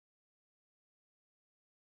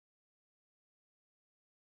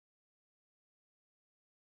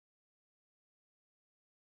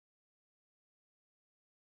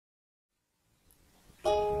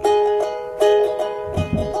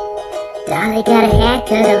Dolly got a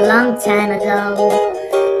haircut a long time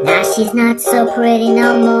ago. Now she's not so pretty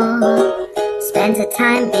no more. Spends her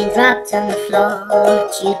time being dropped on the floor,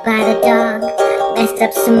 chewed by the dog, messed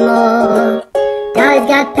up some more. Dolly's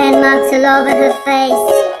got pen marks all over her face.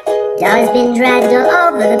 Dolly's been dragged all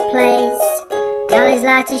over the place. Dolly's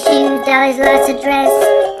lots of shoes, Dolly's lots of dress.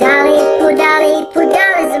 Dolly, poor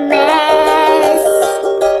Dolly's a mess.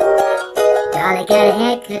 Dolly got a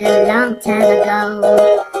haircut a long time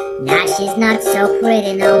ago. Now she's not so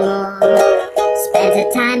pretty no more. Spends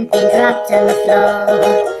her time being dropped on the floor,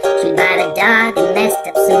 chewed by the dog and messed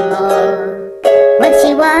up some more. Once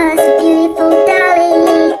she was a beautiful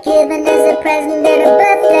Dolly, given as a present at a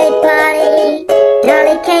birthday party.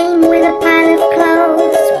 Dolly came with a pile of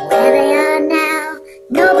clothes. Where they are now,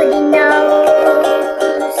 nobody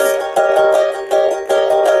knows.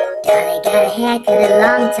 Dolly got a haircut a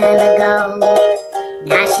long time ago.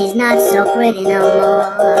 Now she's not so pretty no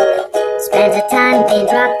more. Spends her time being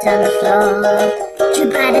dropped on the floor,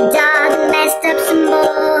 chewed by the dog and messed up some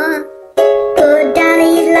more. Poor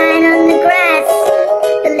Dolly is lying on the grass.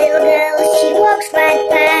 The little girl, she walks right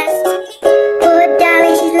past. Poor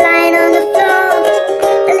Dolly, she's lying on the floor.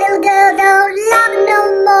 The little girl don't love her no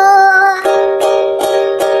more.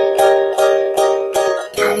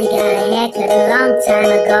 Dolly got a haircut a long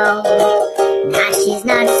time ago. Now she's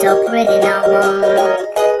not so pretty no more.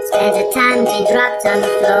 Spends her time being dropped on the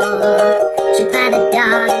floor, chewed by the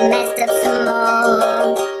dog and messed up some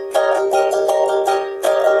more.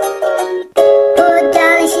 Poor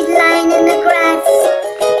Dolly, she's lying in the grass.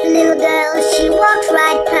 The little girl, she walks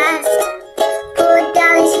right past. Poor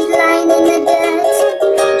Dolly, she's lying in the dirt.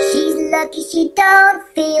 She's lucky she don't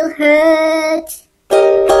feel hurt.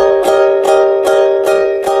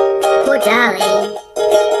 Poor Dolly.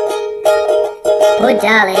 Poor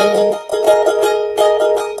Dolly.